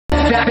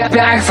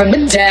back from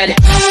the dead.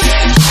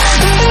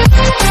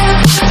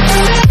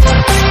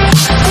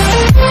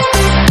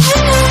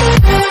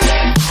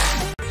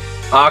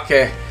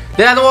 Okay,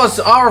 that was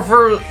our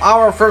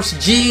first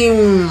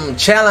gym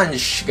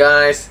challenge,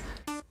 guys.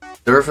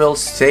 Durfield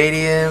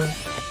Stadium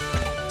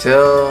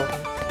till.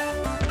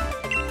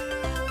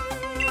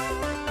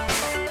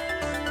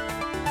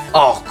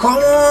 Oh, come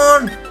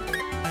on!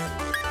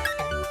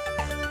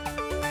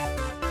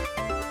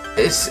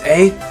 It's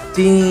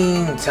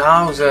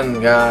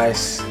 18,000,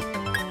 guys.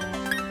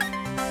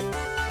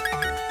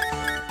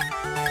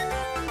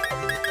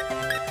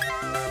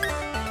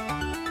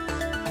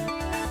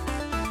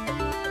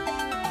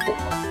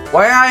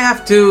 Why I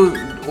have to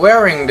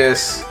wearing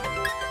this?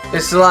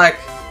 It's like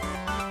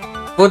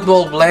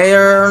football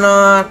player or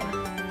not?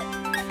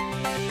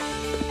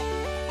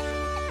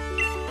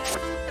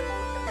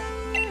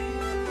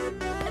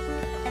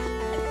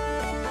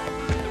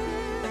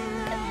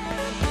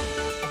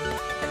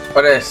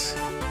 What is?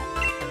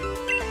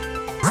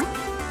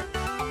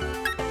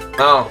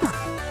 No.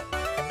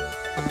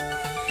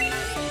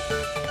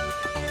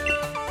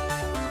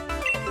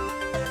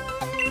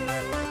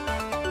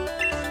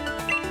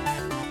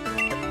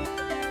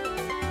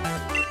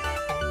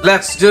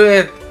 Let's do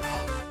it.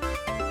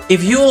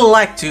 If you would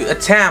like to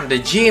attempt the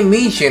gym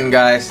mission,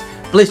 guys,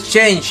 please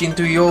change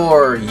into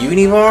your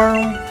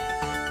uniform.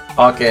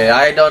 Okay,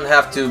 I don't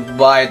have to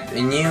buy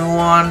a new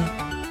one.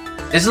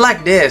 It's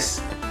like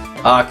this.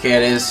 Okay,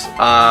 it is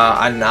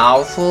an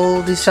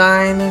awful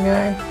design,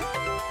 okay?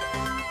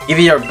 Give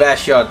it your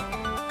best shot.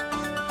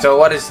 So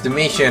what is the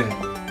mission?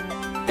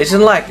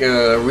 Isn't like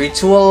a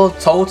ritual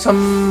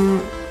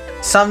totem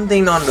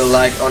something on the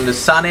on the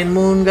sun and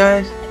moon,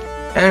 guys?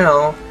 I don't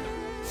know.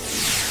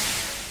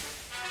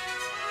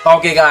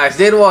 Okay, guys,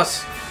 that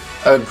was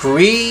a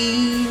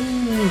green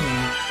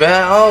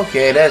bell.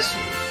 Okay, that's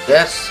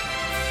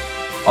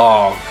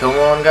oh, come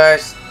on,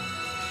 guys,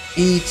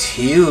 it's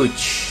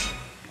huge.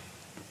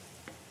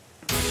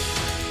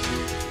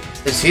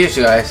 It's huge,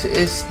 guys.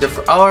 It's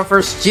our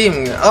first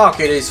gym.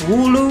 Okay, this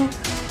Wooloo.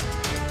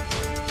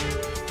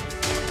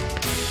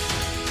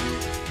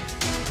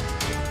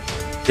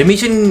 The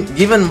mission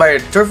given by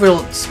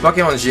Turfield's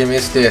Pokemon Gym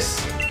is this: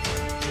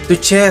 to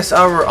chase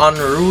our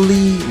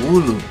unruly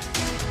Wooloo.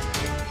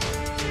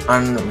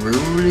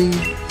 Unruly?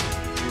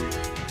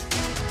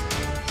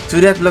 To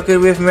that look,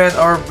 we've met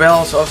our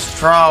bells of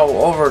straw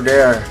over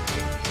there.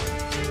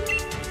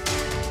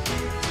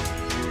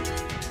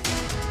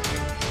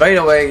 By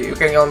the way, you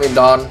can call me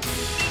Don.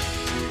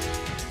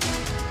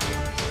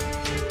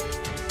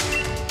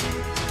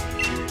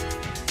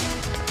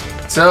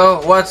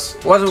 So what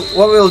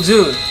we'll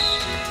do?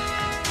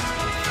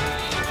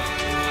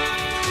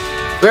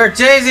 We're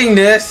chasing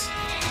this.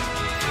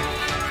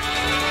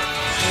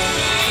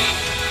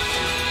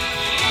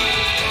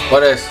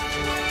 What is?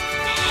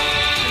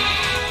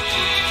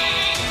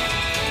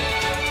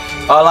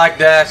 I like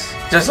this,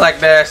 just like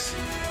this.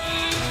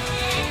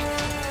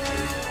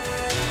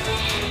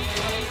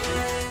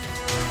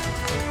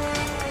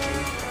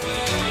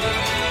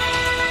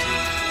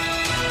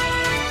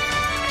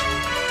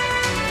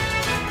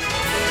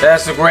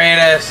 That's the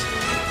greatest.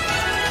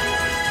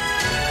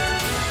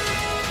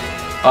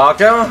 Oh,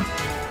 come on.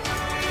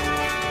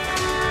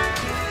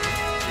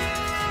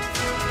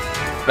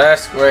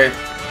 That's great.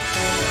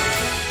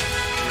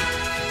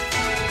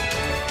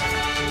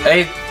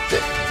 Hey,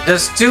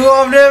 there's two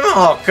of them?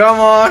 Oh, come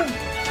on.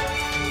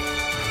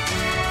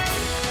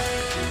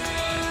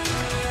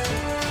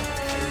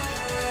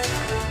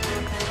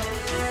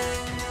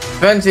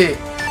 $20,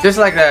 just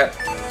like that.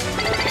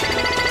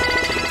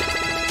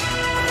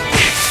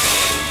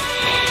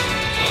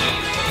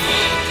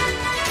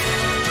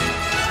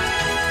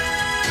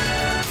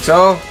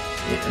 So,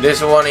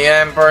 this one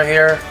Emperor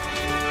here.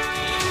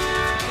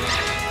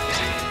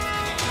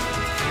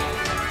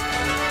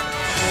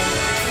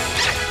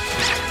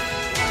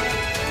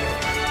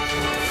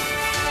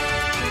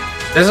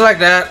 Just like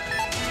that.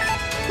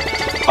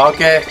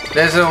 Okay,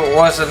 this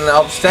was an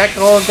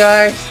obstacle,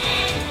 guys.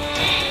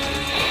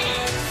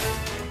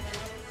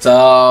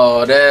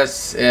 So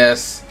this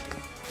is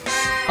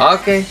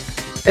okay.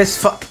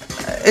 It's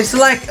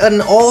like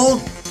an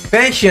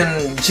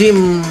old-fashioned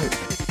gym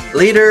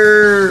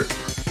leader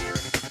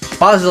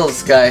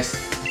puzzles, guys.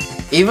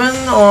 Even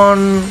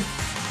on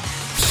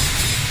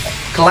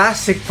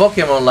classic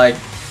Pokemon like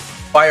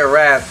Fire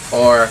Red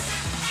or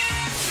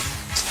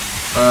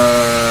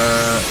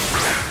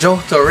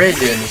Johto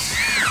Regions,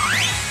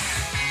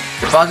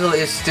 the puzzle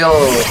is still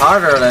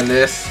harder than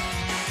this.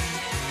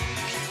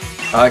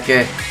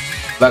 Okay,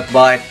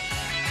 Backbite.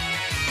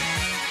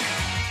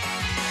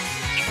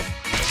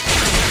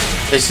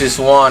 This is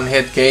one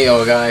hit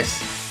KO,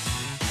 guys.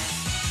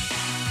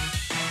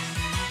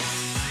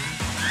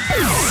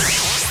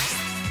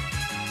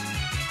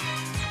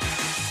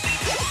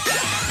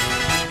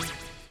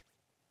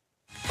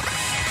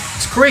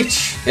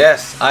 Screech!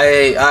 Yes,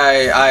 I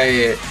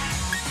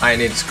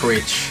need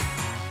Screech.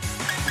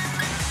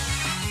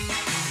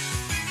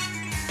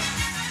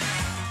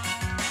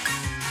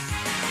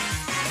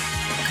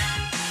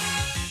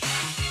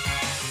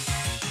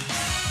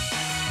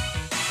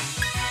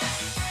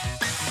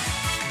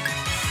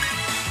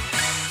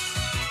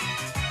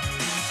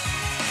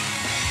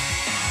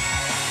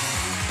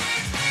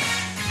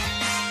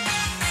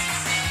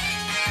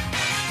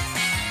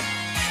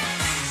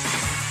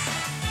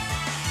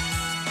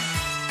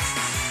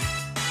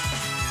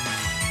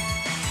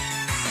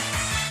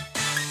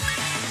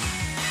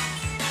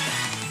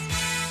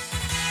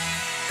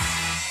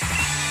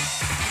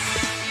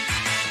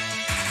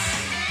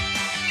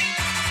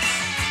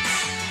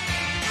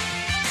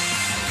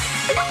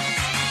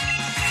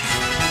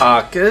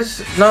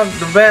 Cause not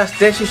the best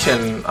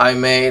decision I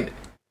made.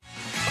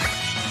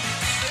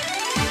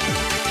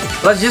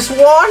 Let's just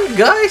one,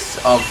 guys.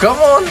 Oh, come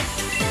on.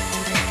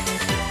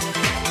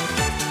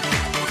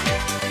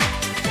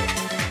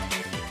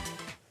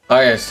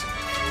 Oh yes.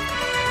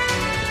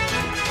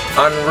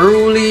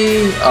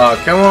 Unruly. Oh,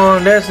 come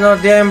on. There's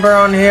no damper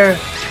on here.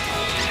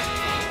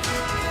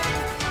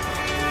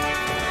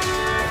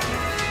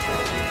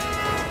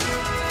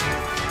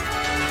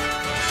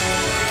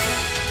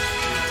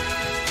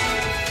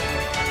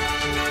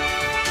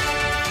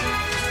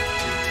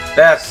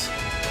 That's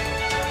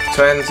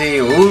 20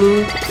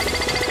 Hulu.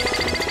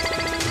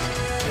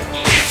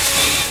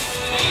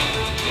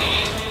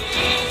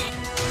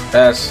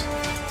 That's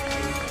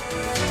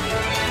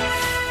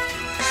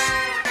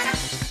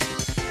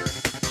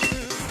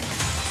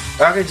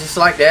okay, just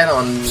like that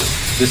on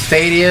the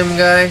stadium,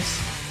 guys.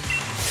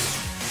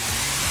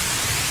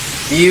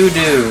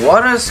 Beauty.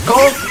 What is it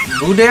called?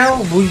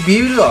 Budel?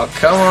 Beauty? Oh,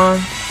 come on.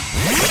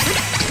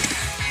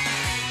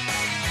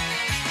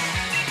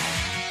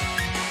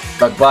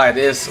 But bite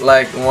is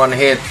like one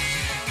hit.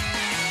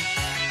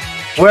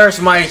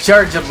 Where's my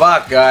charger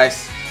back,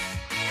 guys?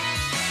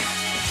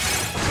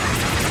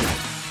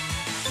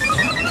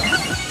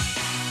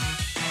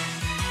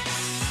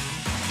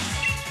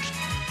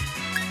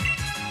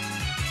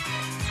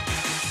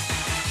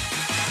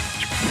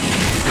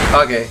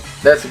 Okay,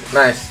 that's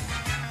nice.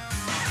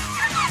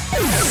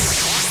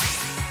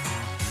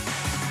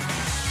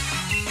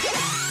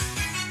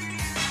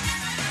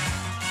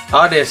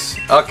 Oh, this.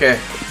 Okay.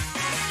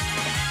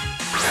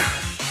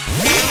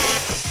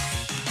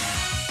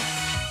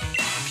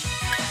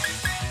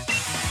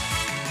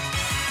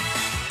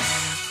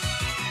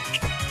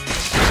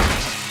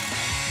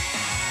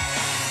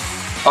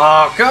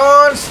 Oh, come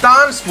on,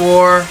 stun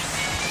spore.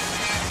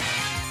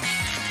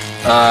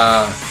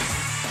 Oh,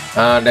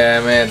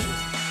 damn it.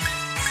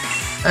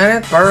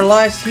 And it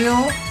paralyzed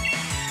heal.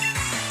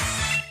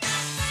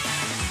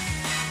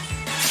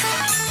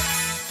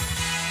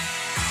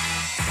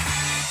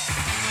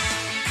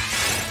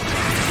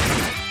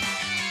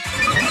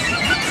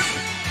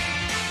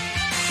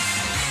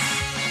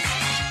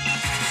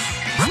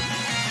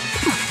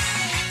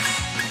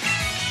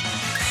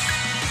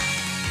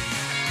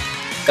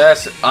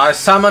 Yes, I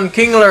summon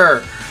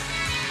Kingler.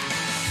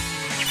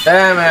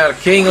 Damn it,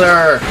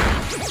 Kingler.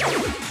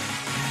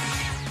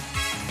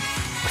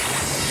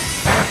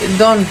 It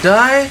don't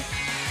die?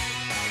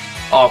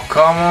 Oh,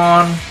 come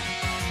on.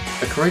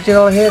 A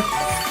critical hit.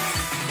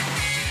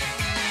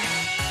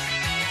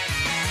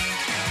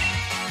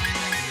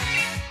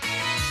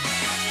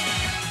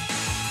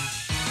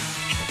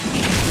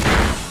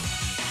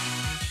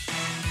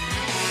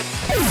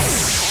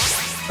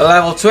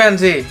 Level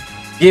 20.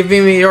 Give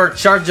me your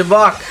charger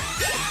back.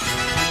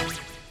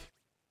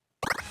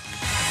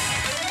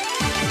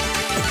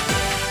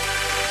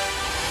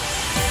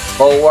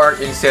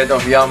 Forward instead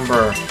of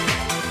Yumber.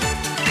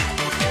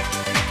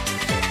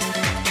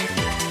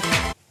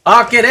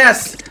 Okay,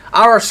 that's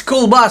our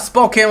school bus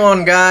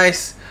Pokemon,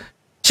 guys.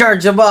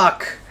 Charger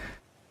back.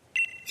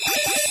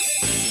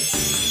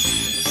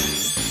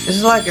 This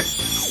is like a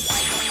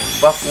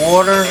buff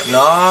water.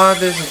 No,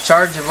 this is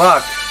charger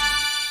back.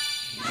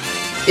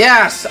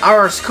 Yes,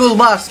 our school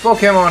bus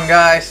Pokemon,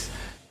 guys.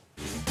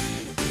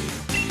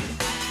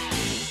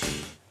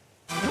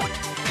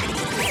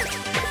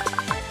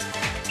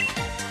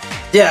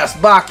 Yes,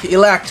 back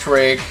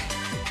electric.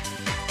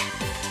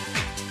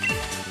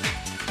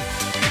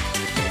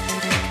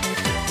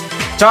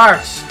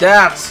 Charge.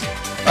 That's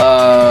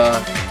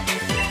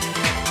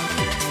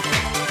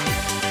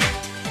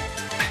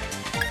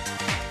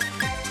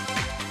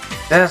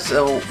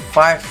a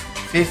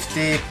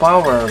 550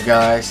 power,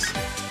 guys.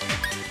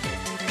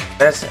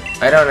 That's,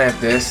 I don't have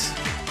this.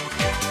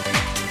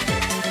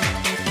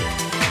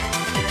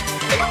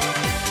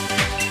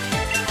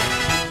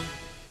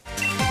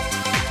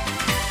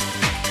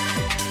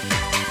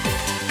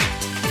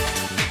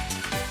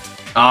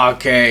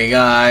 Okay,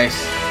 guys.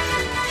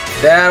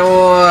 That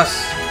was...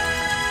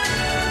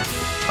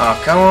 Oh,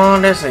 come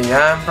on, there's a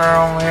Yamper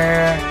over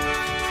here.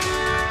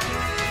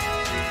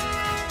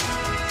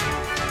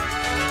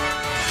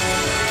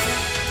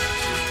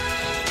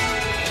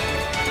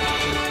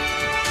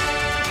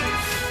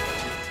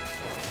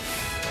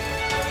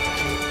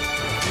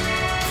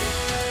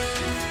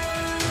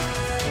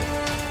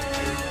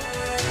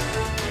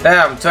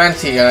 Damn,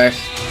 20, guys.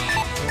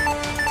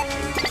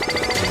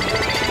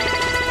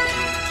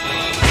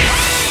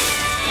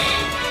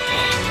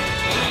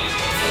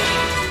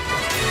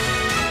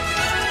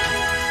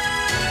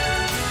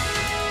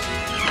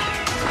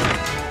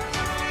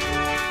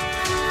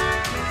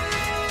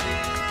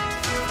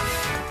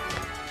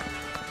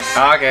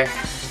 Oke.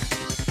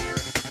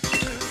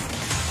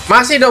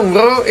 Masih dong,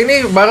 bro.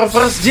 Ini baru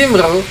first gym,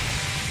 bro.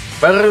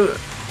 Baru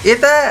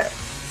kita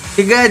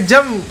 3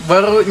 jam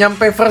baru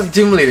nyampe first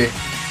gym nih.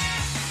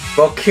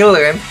 Gokil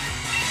kan?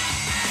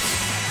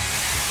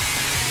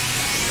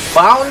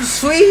 Found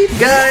sweet,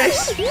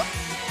 guys.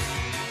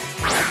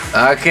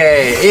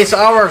 Okay, it's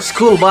our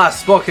school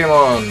bus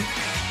Pokemon.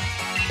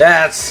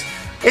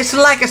 It's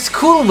like a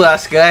school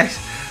bus, guys,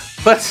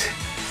 but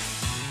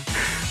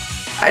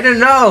I don't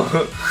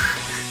know.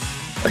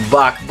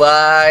 Bug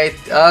bite.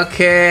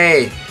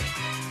 Okay.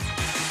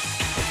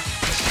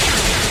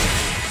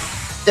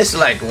 It's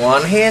like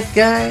one hit,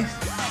 guys.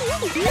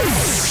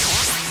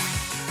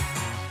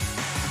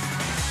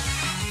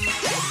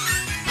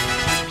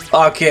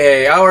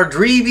 Okay, our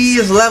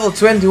 3B is level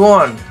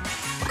 21.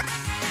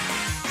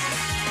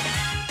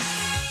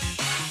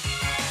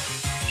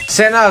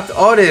 Send out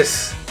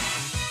Otis.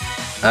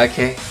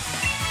 Okay.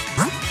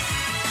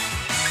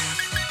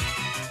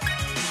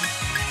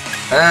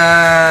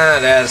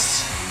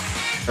 That's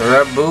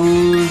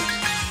Reboot.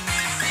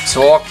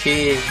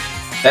 Talkie.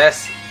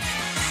 That's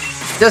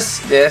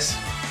just this.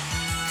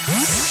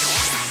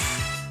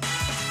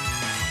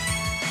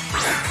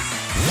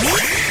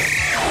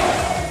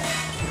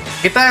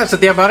 Kita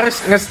setiap hari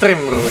nge-stream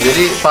bro,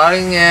 jadi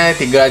paling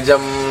 3,5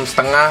 jam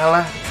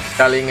lah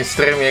sekali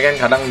nge-stream ya kan,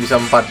 kadang bisa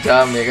 4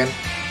 jam ya kan.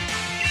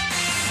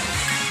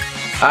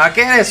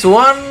 Oke, that's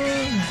one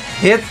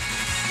hit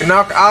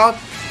knockout.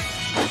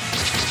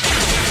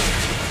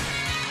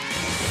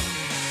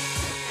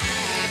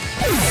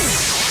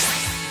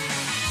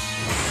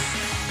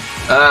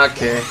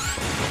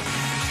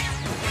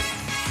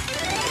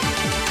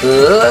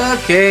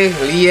 Okay,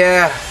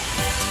 Leah.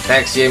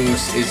 Next game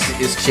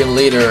is gym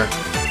leader.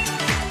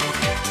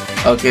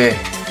 Okay,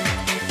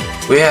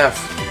 we have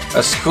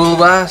a school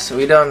bus.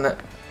 We don't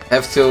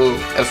have to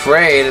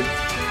afraid.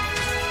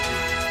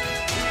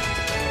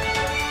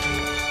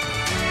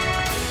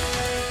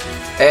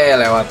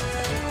 Lewat.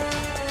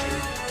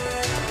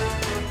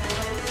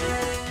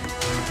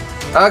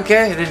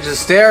 Okay, the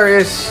stair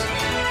is.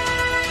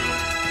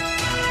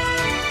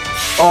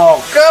 Oh,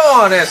 come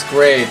on, that's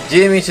great.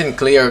 Gym mission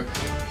cleared.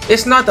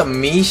 It's not a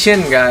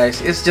mission,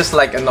 guys. It's just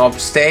like an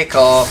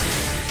obstacle.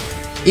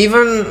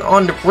 Even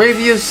on the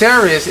previous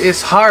series,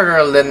 it's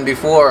harder than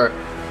before.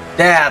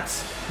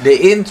 That's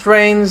the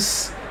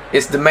entrance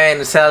is the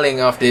main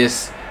selling of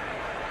this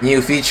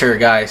new feature,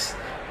 guys.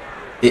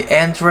 The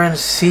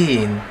entrance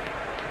scene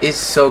is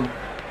so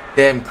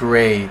damn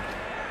great.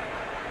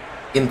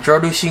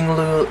 Introducing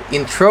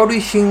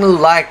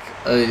like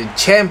a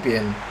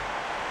champion.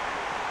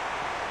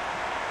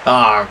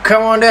 Ah,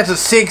 come on, that's a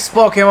 6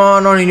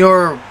 Pokemon on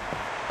your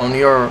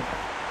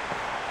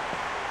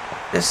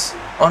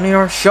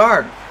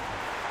shard.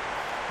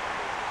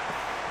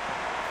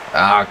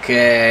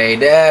 Okay,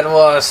 that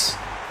was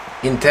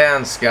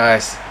intense,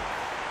 guys.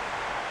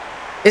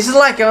 It's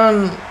like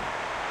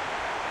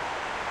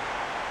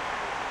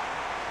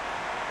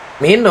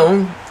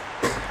minum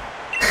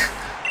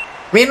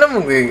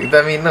kita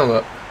minum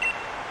kok.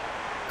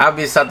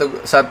 Habis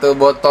satu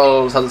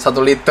botol 1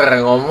 liter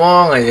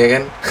ngomong aja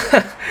kan.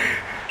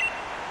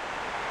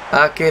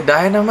 Oke,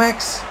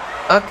 Dynamax.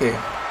 Oke.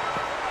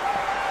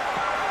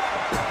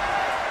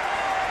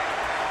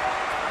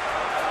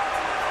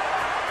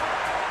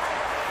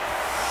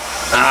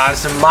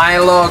 It's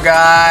Milo,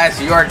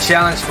 guys. You are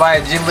challenged by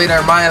gym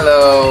leader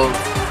Milo.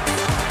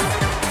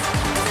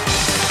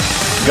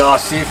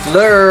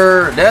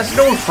 Gossifleur. There's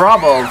no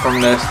trouble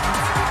from this.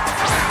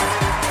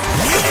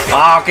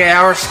 Okay,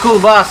 our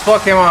school bus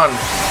Pokemon.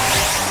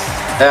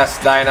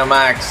 That's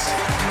Dynamax.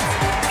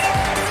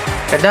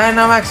 A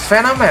Dynamax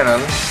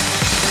phenomenon.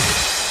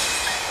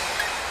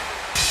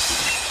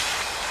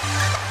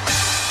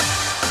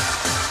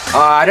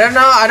 I don't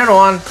know. I don't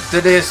want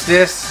to do this.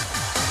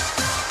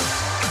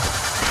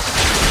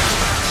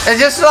 It's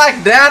just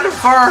like that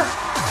for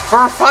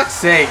fuck's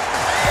sake.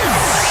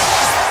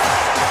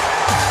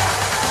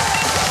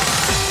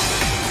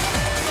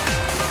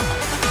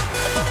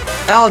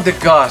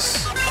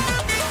 Eldegoss.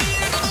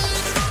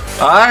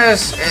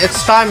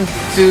 It's time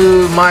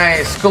to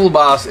my school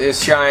bus is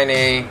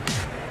shiny.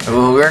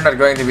 We're not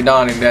going to be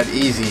done in that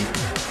easy.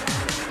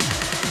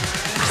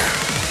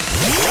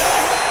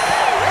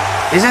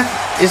 Is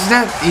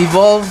that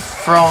evolved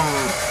from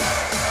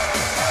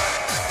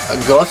a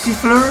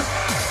Gossifleur?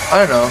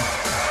 I don't know.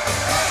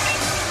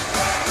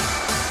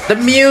 The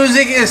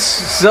music is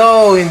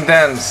so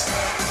intense.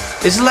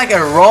 It's like a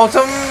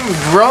Rotom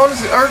drones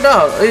or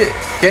no?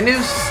 Can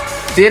you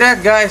see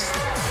that, guys?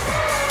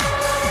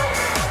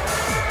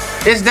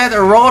 Is that a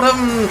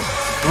Rotom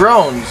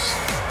drones?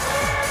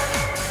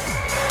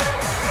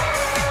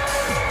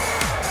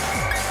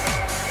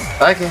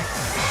 Okay.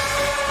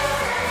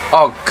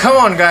 Oh, come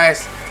on,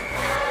 guys.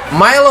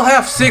 Milo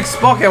have 6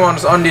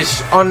 Pokemons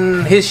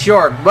on his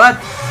short, but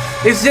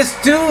it's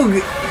just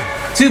two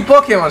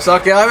Pokemons.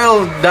 Okay, I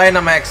will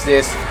Dynamax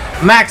this.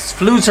 Max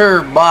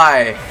Flutter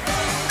by.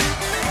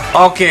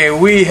 Okay,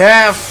 we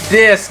have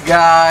this,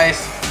 guys.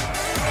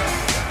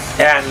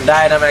 And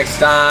Dynamax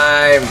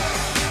time.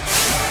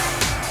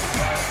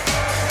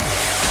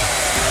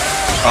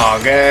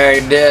 Okay,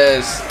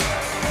 this.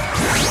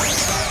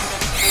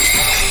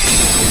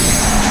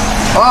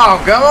 Oh,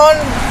 come on!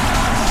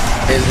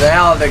 It's the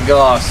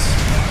Eldegoss.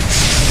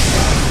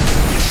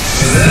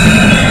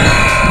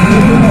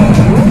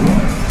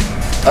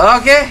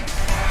 Okay,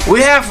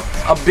 we have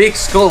a big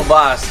school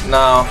bus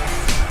now.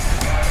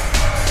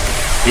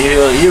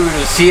 You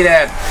will see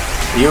that.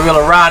 You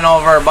will run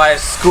over by a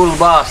school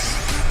bus.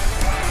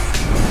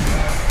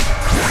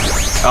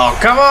 Oh,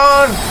 come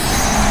on!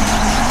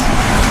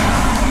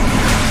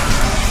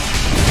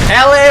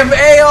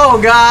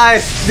 LMAO,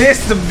 guys! This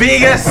is the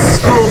biggest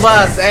school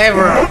bus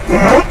ever.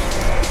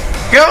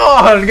 Come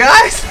on,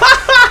 guys!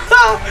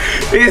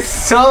 It's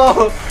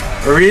so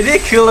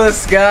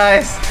ridiculous,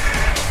 guys.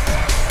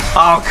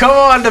 Oh, come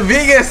on, the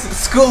biggest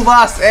school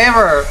bus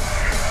ever.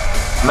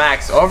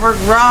 Max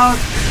overgrowth.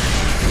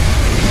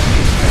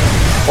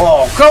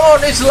 Oh, come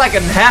on, it's like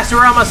an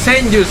Hashirama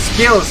Senju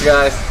skills,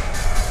 guys.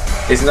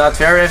 It's not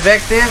very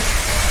effective.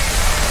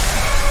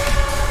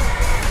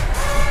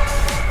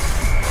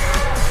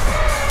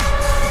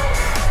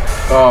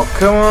 Oh,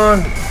 come on.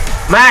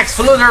 Max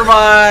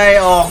Flutterby.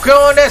 Oh, come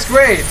on, that's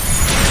great.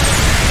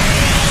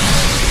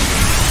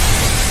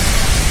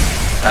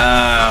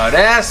 Oh,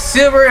 that's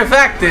super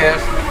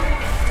effective.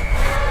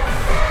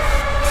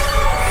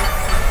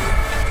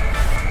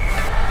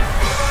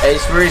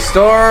 HP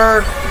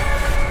restore.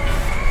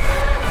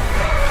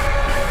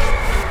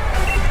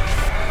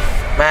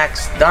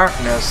 Max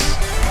darkness.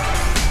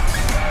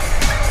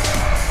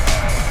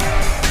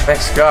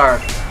 Max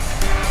guard.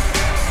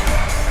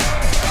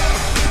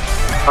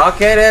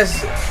 Okay,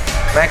 that's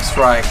Max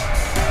strike.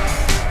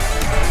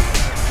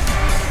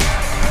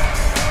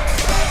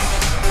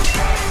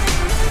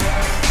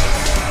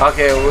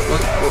 Okay,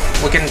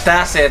 we can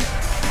test it.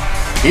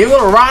 You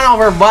will run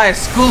over by a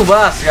school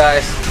bus,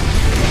 guys.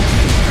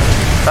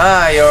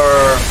 Ah,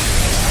 you're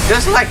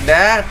just like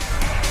that.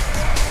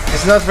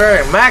 It's not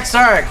very Max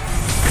arc.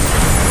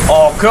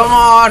 Oh, come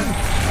on.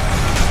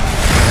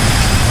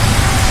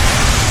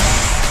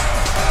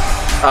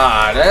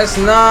 Ah, that's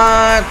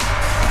not.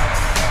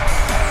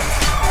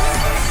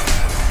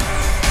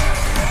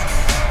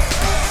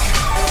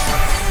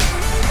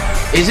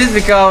 Is it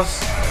because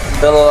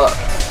the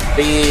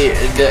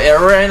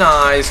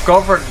arena is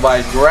covered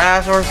by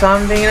grass or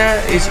something?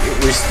 It's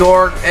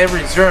restored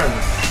every turn.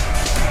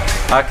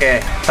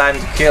 Okay, time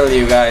to kill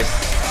you guys.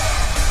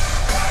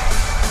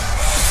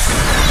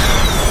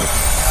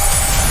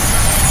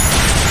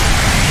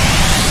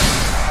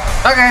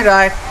 Okay,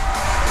 died.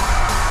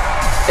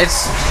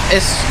 It's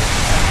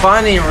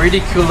funny,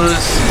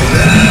 ridiculous.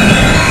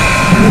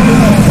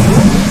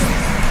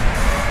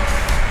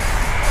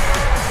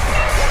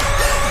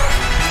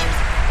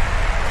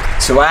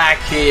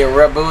 Swacky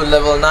reboot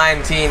level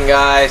 19,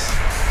 guys.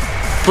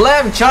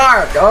 Flame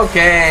chart.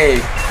 Okay,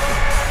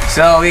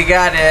 so we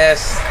got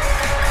this.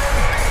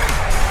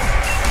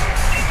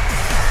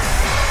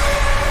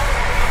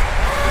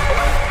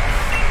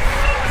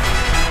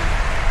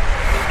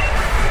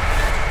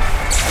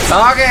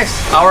 Okay,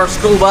 our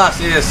school bus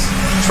is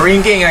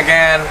shrinking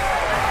again.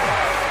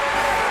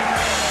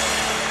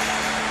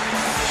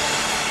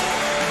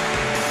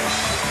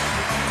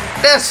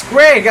 That's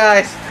great,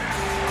 guys.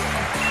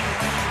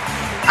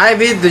 I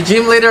beat the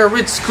gym leader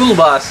with school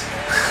bus.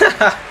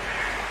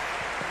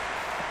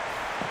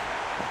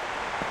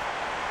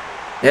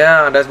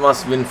 Yeah, that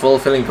must have been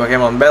fulfilling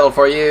Pokemon battle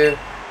for you.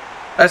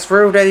 Let's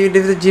prove that you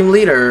did the gym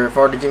leader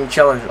for the gym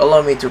challenge.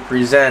 Allow me to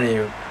present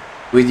you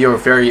with your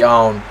very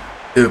own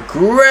the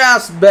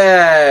grass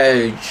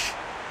badge.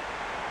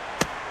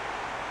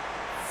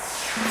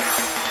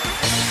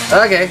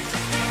 Okay.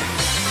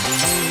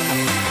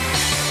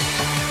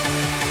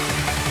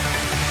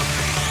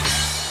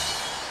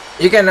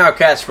 You can now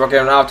catch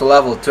Pokemon up to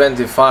level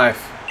 25.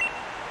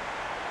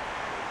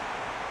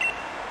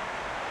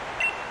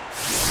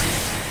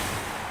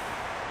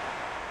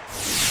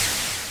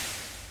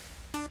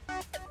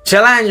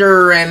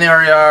 Challenger and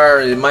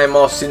area, my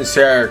most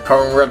sincere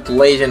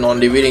congratulations on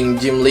defeating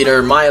gym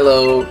leader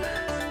Milo.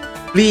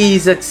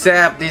 Please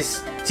accept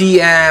this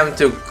TM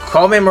to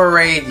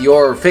commemorate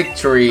your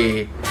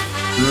victory.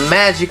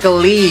 Magical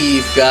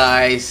Leaf,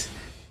 guys.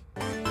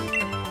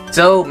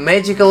 So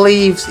Magical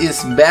Leaves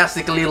is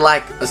basically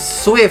like a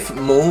Swift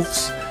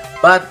moves,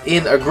 but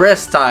in a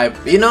grass type.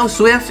 You know,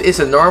 Swift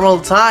is a normal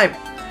type,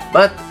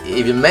 but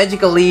if you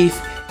Magical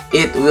Leaf,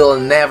 it will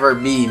never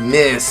be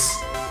missed.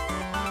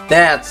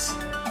 That's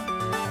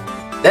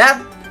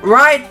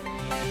right.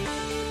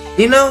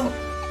 You know,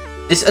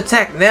 this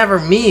attack never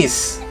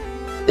miss.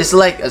 It's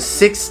like a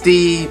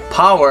 60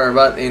 power,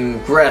 but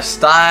in grass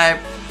type.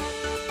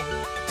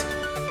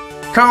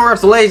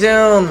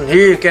 Congratulations!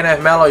 Here you can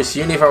have Milo's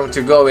uniform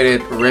to go with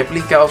it.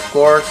 Replica, of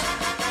course.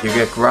 You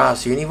get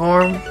grass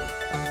uniform.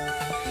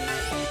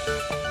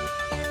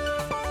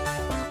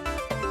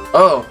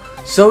 Oh,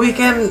 so we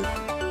can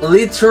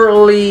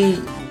literally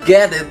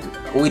get it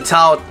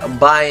without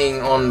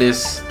buying on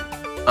this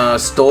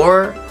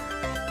store.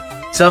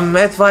 Some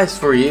advice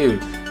for you.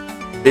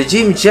 The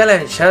gym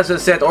challenge has a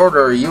set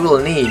order you will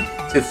need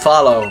to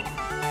follow.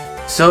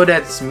 So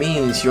that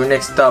means your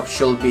next stop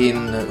should be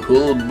in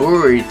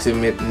Hulburi to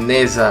meet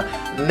Neza.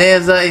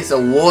 Neza is a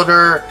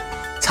water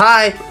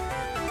type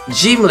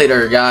gym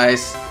leader,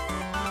 guys.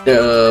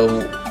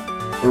 The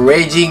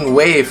raging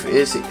wave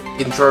is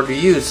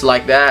introduced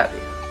like that.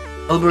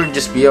 Hulburi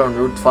just beyond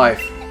Route 5.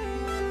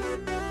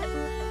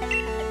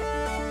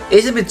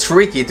 it's a bit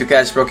tricky to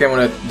catch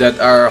Pokemon that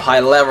are high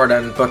level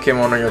than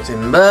Pokemon on your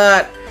team,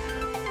 but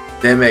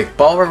they make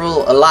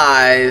powerful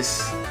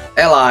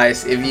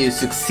allies if you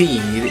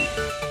succeed.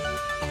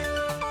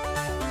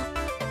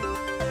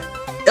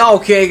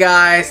 Okay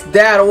guys,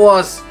 that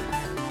was...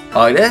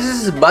 Oh, this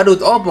is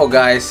Badut Oppo,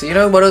 guys. You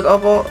know Badut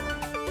Oppo?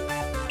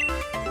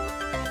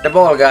 The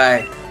ball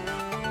guy.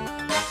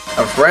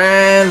 A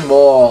friend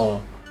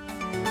ball.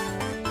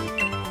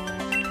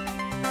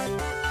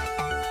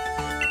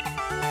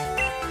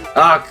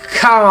 Oh,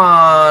 come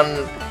on!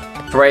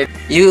 Right,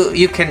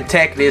 you can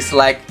take this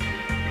like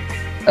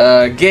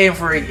Game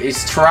Freak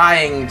is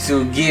trying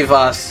to give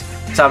us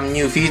some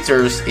new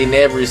features in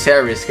every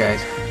series,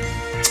 guys.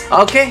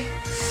 Okay,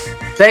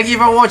 thank you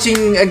for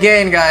watching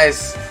again,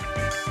 guys.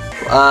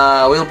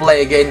 We'll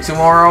play again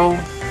tomorrow,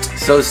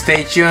 so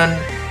stay tuned.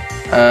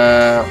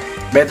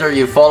 Better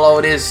you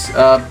follow this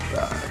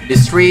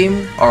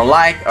stream or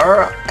like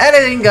or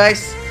anything,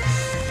 guys.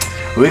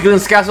 Weakling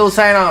Casuls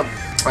sign out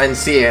and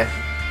see ya.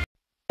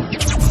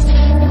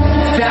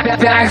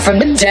 Back from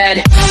the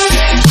dead.